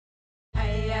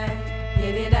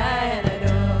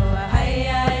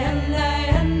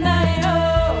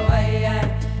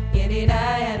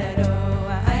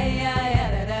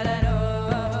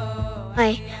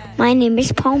my name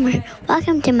is Palmer.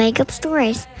 Welcome to Make Up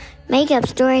Stories. Make Up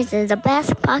Stories is the best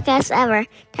podcast ever.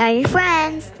 Tell your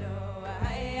friends.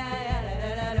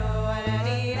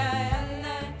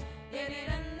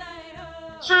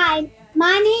 Hi,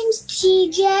 my name's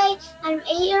TJ. I'm 8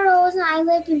 years old and I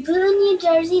live in Brooklyn, New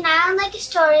Jersey. And I would like a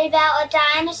story about a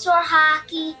dinosaur,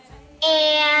 hockey,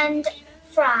 and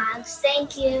frogs.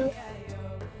 Thank you.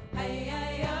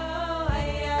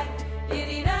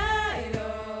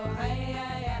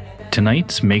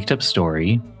 Tonight's made-up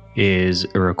story is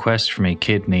a request from a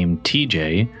kid named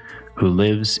TJ who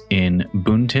lives in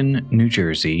Boonton, New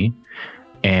Jersey,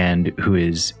 and who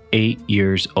is 8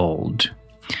 years old.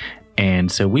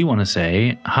 And so we want to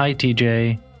say, hi,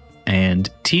 TJ. And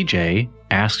TJ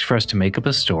asked for us to make up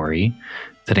a story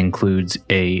that includes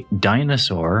a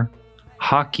dinosaur,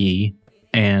 hockey,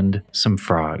 and some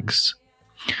frogs.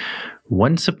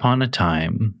 Once upon a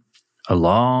time, a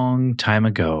long time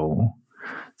ago,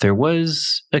 there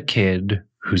was a kid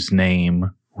whose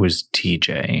name was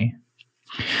TJ.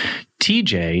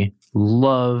 TJ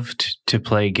loved to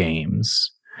play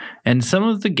games. And some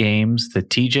of the games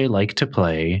that TJ liked to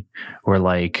play were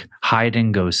like hide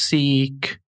and go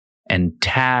seek and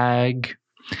tag.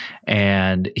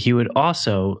 And he would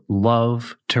also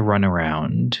love to run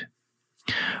around.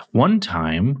 One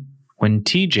time, when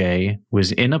TJ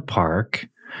was in a park,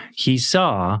 he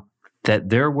saw that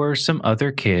there were some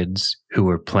other kids who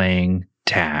were playing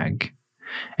tag.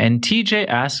 And TJ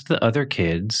asked the other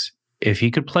kids if he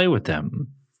could play with them.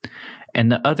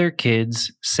 And the other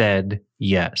kids said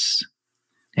yes.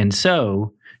 And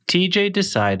so TJ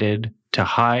decided to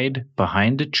hide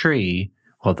behind a tree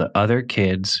while the other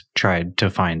kids tried to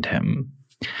find him.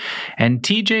 And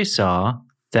TJ saw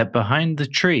that behind the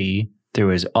tree there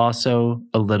was also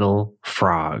a little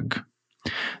frog.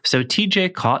 So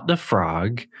TJ caught the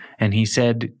frog and he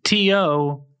said,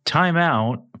 T.O., time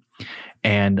out.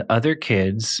 And other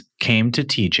kids came to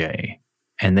TJ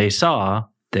and they saw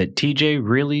that TJ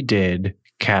really did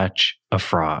catch a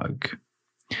frog.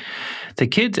 The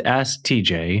kids asked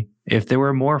TJ if there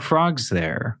were more frogs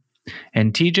there,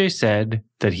 and TJ said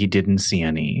that he didn't see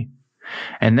any.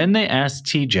 And then they asked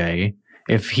TJ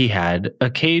if he had a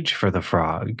cage for the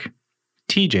frog.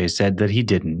 TJ said that he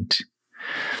didn't.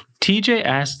 TJ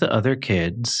asked the other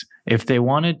kids if they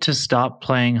wanted to stop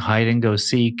playing hide and go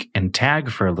seek and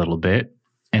tag for a little bit,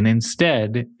 and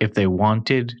instead if they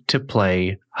wanted to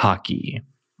play hockey.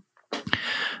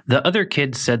 The other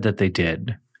kids said that they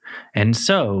did. And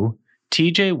so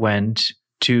TJ went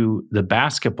to the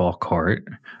basketball court,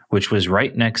 which was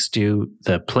right next to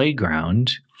the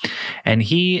playground, and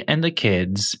he and the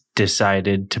kids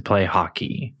decided to play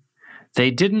hockey. They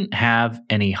didn't have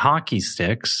any hockey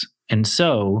sticks, and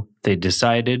so they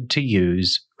decided to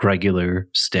use regular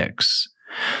sticks.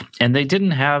 And they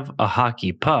didn't have a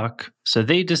hockey puck, so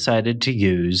they decided to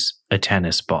use a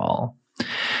tennis ball.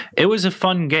 It was a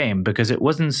fun game because it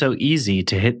wasn't so easy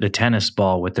to hit the tennis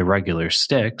ball with the regular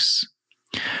sticks.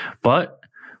 But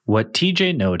what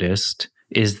TJ noticed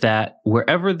is that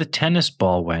wherever the tennis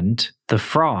ball went, the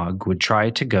frog would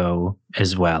try to go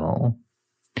as well.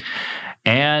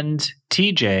 And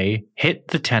TJ hit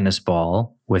the tennis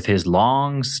ball with his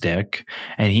long stick,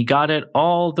 and he got it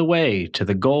all the way to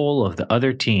the goal of the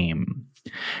other team.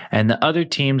 And the other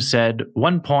team said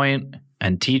 1 point,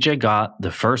 and TJ got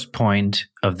the first point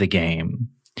of the game.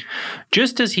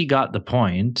 Just as he got the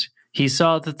point, he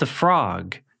saw that the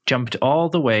frog jumped all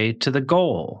the way to the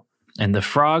goal, and the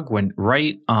frog went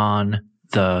right on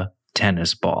the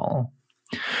tennis ball.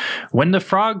 When the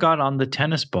frog got on the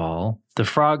tennis ball, the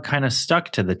frog kind of stuck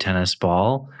to the tennis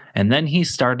ball, and then he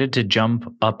started to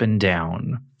jump up and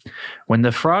down. When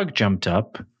the frog jumped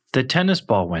up, the tennis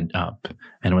ball went up,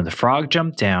 and when the frog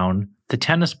jumped down, the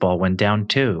tennis ball went down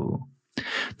too.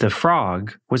 The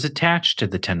frog was attached to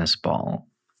the tennis ball.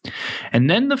 And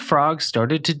then the frog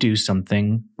started to do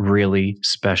something really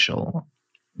special.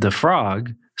 The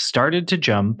frog started to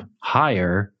jump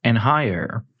higher and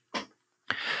higher.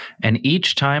 And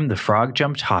each time the frog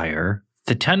jumped higher,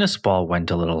 the tennis ball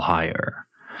went a little higher.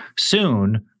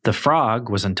 Soon, the frog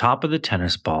was on top of the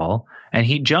tennis ball, and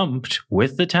he jumped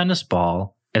with the tennis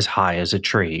ball as high as a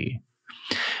tree.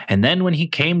 And then when he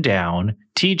came down,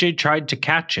 TJ tried to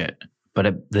catch it,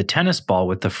 but the tennis ball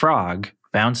with the frog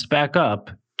bounced back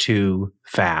up too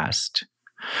fast.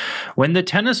 When the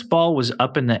tennis ball was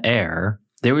up in the air,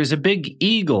 there was a big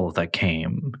eagle that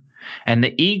came. And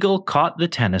the eagle caught the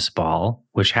tennis ball,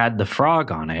 which had the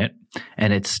frog on it,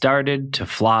 and it started to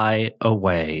fly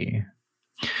away.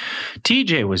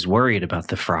 TJ was worried about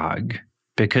the frog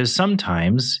because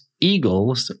sometimes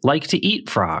eagles like to eat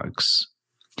frogs.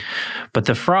 But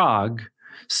the frog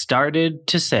started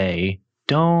to say,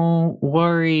 "Don't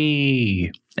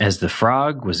worry," as the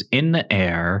frog was in the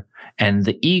air and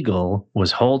the eagle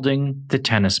was holding the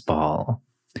tennis ball.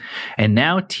 And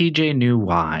now TJ knew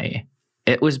why.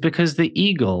 It was because the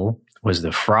eagle was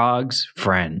the frog's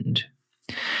friend.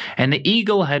 And the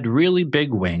eagle had really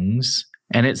big wings,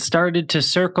 and it started to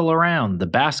circle around the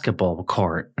basketball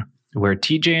court where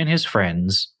TJ and his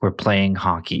friends were playing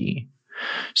hockey.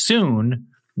 Soon,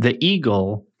 the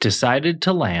eagle decided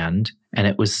to land, and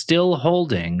it was still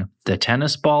holding the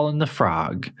tennis ball and the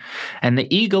frog. And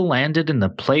the eagle landed in the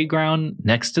playground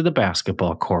next to the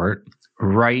basketball court,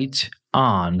 right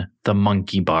on the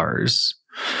monkey bars.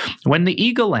 When the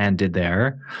eagle landed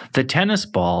there, the tennis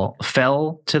ball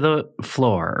fell to the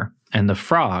floor, and the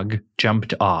frog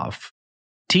jumped off.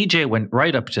 TJ went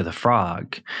right up to the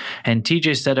frog, and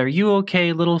TJ said, "Are you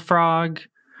okay, little frog?"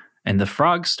 And the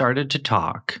frog started to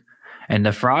talk, and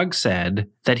the frog said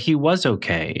that he was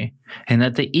okay, and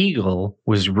that the eagle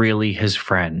was really his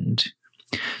friend.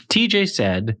 TJ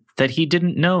said that he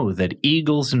didn't know that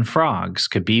eagles and frogs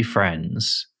could be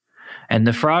friends. And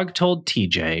the frog told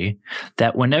TJ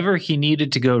that whenever he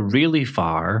needed to go really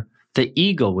far, the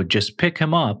eagle would just pick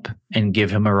him up and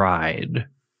give him a ride.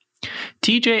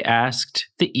 TJ asked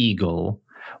the eagle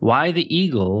why the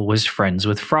eagle was friends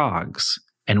with frogs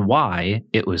and why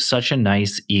it was such a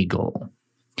nice eagle.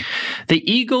 The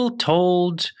eagle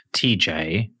told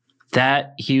TJ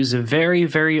that he was a very,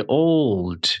 very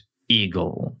old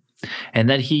eagle and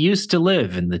that he used to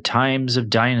live in the times of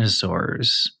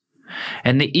dinosaurs.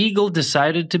 And the eagle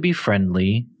decided to be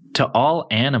friendly to all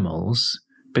animals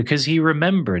because he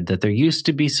remembered that there used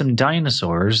to be some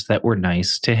dinosaurs that were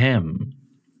nice to him.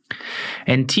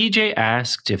 And TJ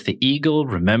asked if the eagle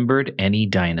remembered any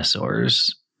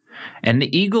dinosaurs. And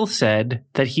the eagle said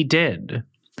that he did.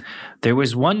 There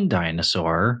was one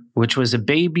dinosaur, which was a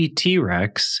baby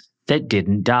T-Rex that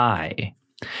didn't die.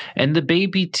 And the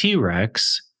baby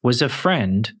T-Rex was a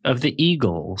friend of the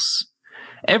eagle's.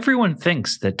 Everyone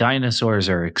thinks that dinosaurs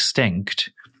are extinct,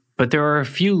 but there are a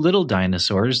few little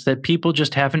dinosaurs that people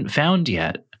just haven't found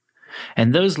yet.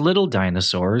 And those little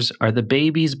dinosaurs are the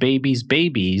babies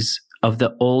of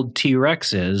the old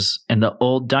T-Rexes and the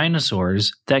old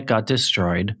dinosaurs that got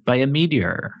destroyed by a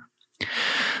meteor.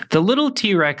 The little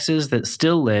T-Rexes that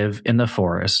still live in the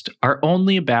forest are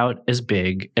only about as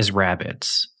big as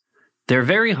rabbits. They're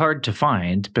very hard to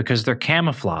find because they're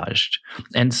camouflaged,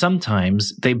 and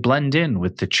sometimes they blend in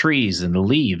with the trees and the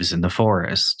leaves in the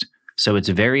forest, so it's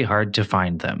very hard to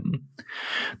find them.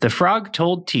 The frog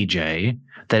told TJ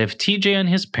that if TJ and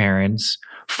his parents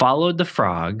followed the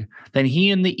frog, then he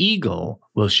and the eagle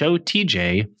will show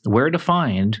TJ where to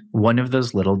find one of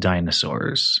those little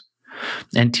dinosaurs.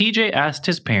 And TJ asked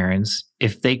his parents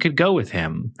if they could go with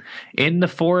him in the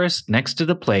forest next to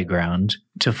the playground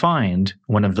to find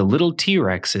one of the little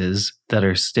T-Rexes that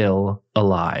are still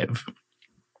alive.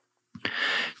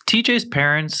 TJ's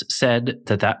parents said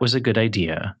that that was a good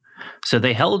idea, so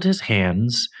they held his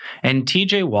hands, and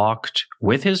TJ walked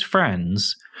with his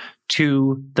friends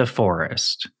to the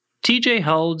forest. TJ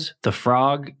held the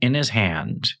frog in his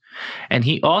hand, and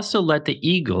he also let the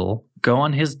eagle go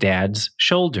on his dad's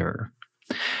shoulder.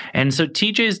 And so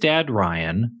TJ's dad,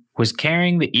 Ryan, was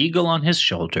carrying the eagle on his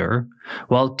shoulder,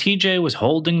 while TJ was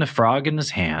holding the frog in his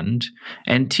hand,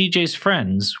 and TJ's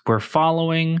friends were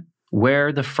following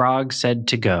where the frog said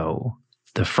to go.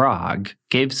 The frog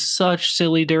gave such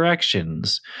silly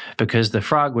directions because the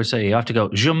frog would say, you have to go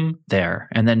zoom there,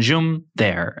 and then zoom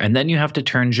there, and then you have to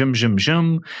turn zoom, zoom,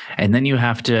 zoom, and then you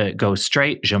have to go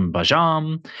straight, zoom,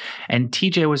 bajam. And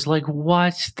TJ was like,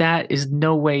 what? That is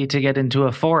no way to get into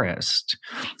a forest.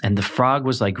 And the frog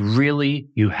was like, really?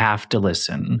 You have to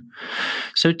listen.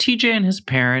 So TJ and his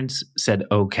parents said,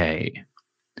 okay.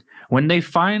 When they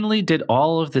finally did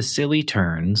all of the silly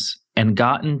turns and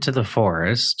got into the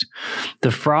forest,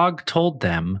 the frog told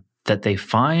them that they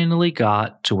finally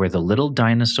got to where the little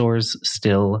dinosaurs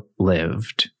still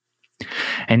lived.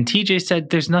 And TJ said,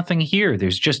 there's nothing here,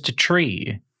 there's just a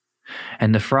tree.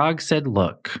 And the frog said,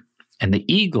 look. And the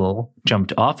eagle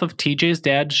jumped off of TJ's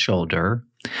dad's shoulder,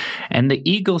 and the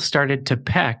eagle started to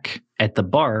peck at the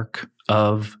bark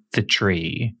of the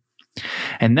tree.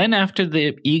 And then after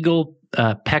the eagle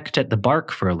pecked at the bark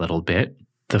for a little bit,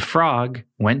 the frog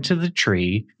went to the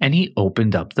tree and he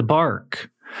opened up the bark.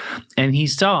 And he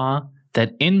saw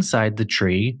that inside the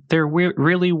tree, there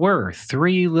really were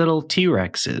 3 little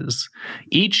T-Rexes.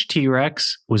 Each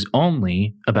T-Rex was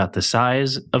only about the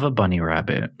size of a bunny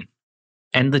rabbit.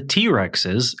 And the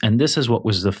T-Rexes, and this is what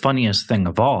was the funniest thing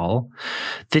of all,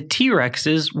 the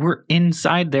T-Rexes were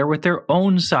inside there with their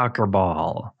own soccer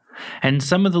ball. and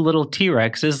some of the little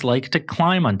T-Rexes liked to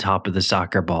climb on top of the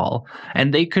soccer ball,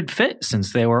 and they could fit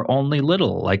since they were only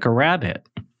little, like a rabbit.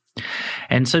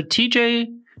 And so TJ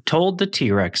told the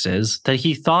T-Rexes that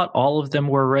he thought all of them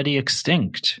were already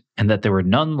extinct and that there were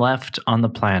none left on the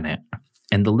planet.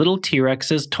 And the little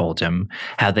T-Rexes told him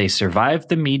how they survived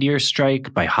the meteor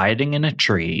strike by hiding in a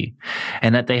tree,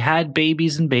 and that they had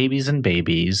babies and babies and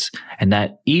babies, and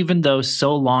that even though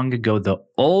so long ago the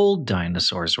old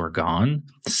dinosaurs were gone,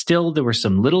 still there were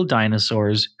some little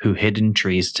dinosaurs who hid in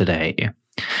trees today.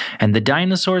 And the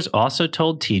dinosaurs also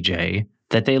told TJ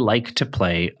that they like to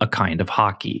play a kind of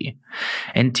hockey.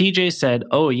 And TJ said,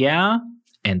 "Oh yeah?"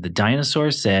 And the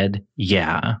dinosaurs said,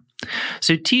 "Yeah."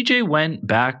 So TJ went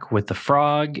back with the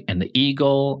frog and the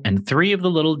eagle and 3 of the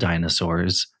little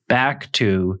dinosaurs back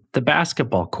to the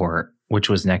basketball court, which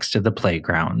was next to the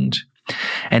playground.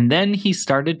 And then he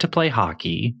started to play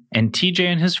hockey, and TJ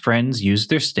and his friends used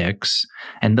their sticks,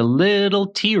 and the little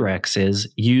T-Rexes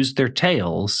used their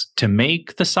tails to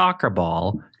make the soccer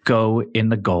ball go in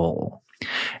the goal.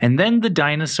 And then the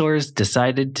dinosaurs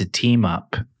decided to team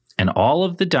up. And all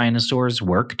of the dinosaurs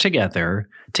worked together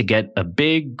to get a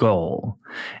big goal.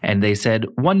 And they said,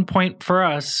 1 point for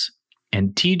us.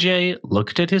 And TJ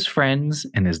looked at his friends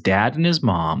and his dad and his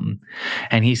mom.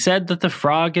 And he said that the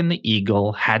frog and the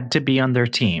eagle had to be on their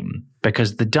team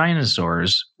because the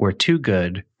dinosaurs were too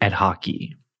good at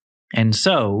hockey. And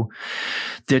so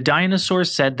the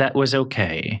dinosaurs said that was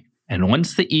okay. And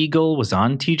once the eagle was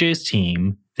on TJ's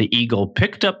team, the eagle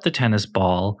picked up the tennis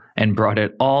ball and brought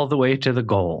it all the way to the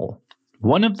goal.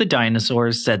 One of the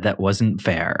dinosaurs said that wasn't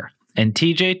fair, and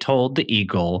TJ told the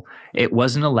eagle it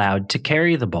wasn't allowed to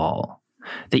carry the ball.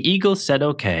 The eagle said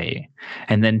okay,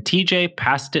 and then TJ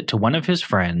passed it to one of his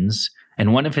friends,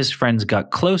 and one of his friends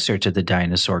got closer to the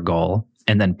dinosaur goal,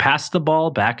 and then passed the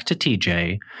ball back to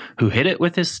TJ, who hit it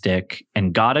with his stick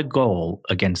and got a goal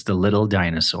against the little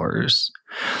dinosaurs.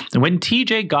 When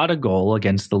TJ got a goal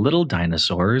against the little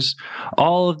dinosaurs,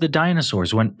 all of the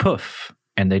dinosaurs went poof,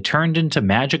 and they turned into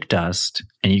magic dust,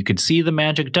 and you could see the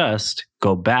magic dust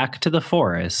go back to the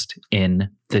forest in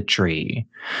the tree.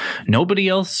 Nobody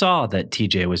else saw that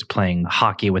TJ was playing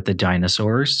hockey with the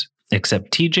dinosaurs,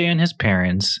 except TJ and his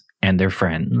parents and their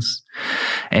friends.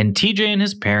 And TJ and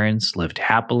his parents lived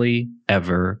happily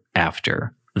ever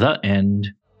after. The end.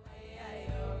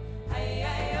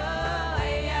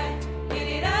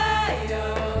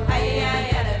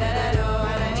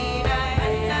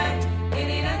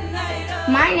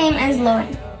 My name is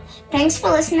Lauren. Thanks for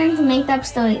listening to Make Up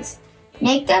Stories.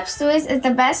 Make Up Stories is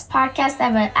the best podcast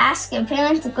ever. Ask your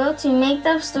parents to go to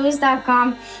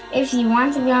makeupstories.com if you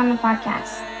want to be on the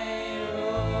podcast.